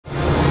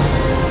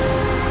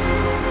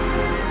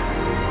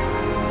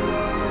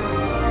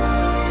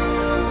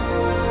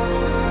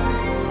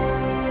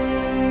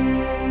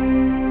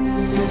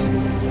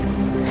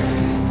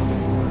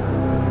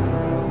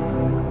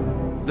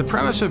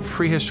premise of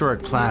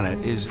Prehistoric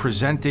Planet is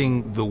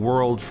presenting the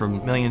world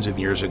from millions of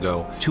years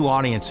ago to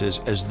audiences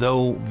as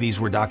though these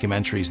were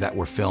documentaries that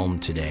were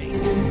filmed today.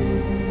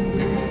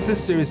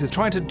 This series is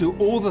trying to do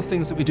all the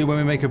things that we do when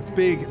we make a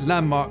big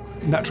landmark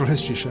natural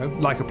history show,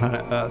 like a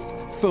Planet Earth,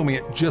 filming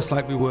it just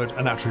like we would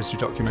a natural history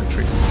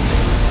documentary.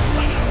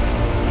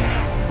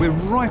 We're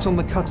right on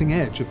the cutting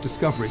edge of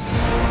discovery.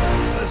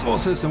 There's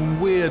also some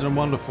weird and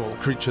wonderful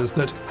creatures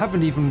that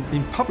haven't even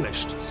been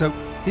published, so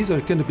these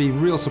are going to be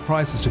real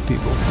surprises to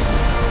people.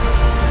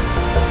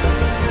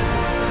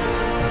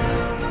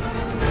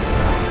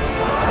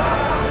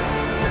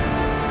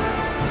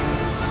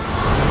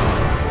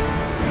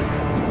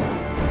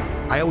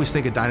 I always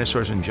think of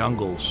dinosaurs in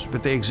jungles,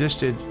 but they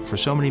existed for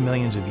so many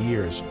millions of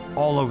years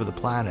all over the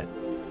planet.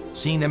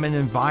 Seeing them in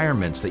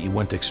environments that you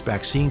wouldn't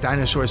expect, seeing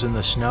dinosaurs in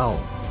the snow,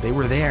 they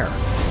were there.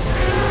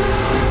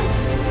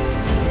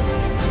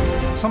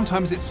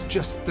 Sometimes it's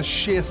just the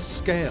sheer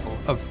scale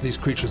of these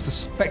creatures, the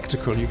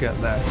spectacle you get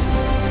there.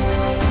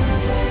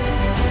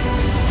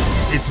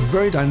 It's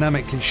very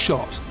dynamically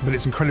shot, but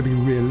it's incredibly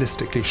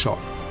realistically shot.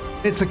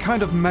 It's a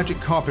kind of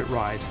magic carpet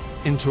ride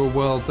into a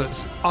world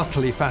that's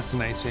utterly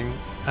fascinating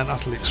and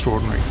utterly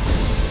extraordinary.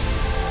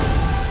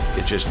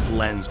 It just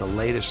blends the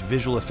latest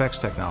visual effects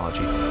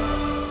technology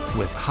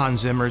with Hans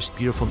Zimmer's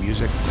beautiful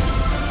music.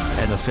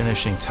 And the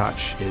finishing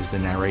touch is the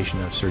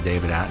narration of Sir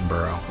David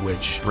Attenborough,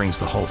 which brings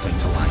the whole thing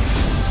to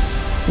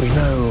life. We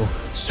know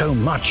so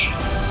much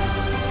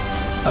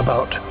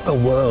about a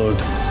world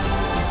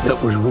that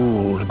was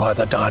ruled by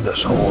the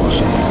dinosaurs.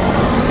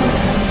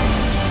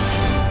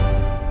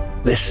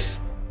 This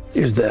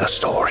is their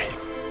story.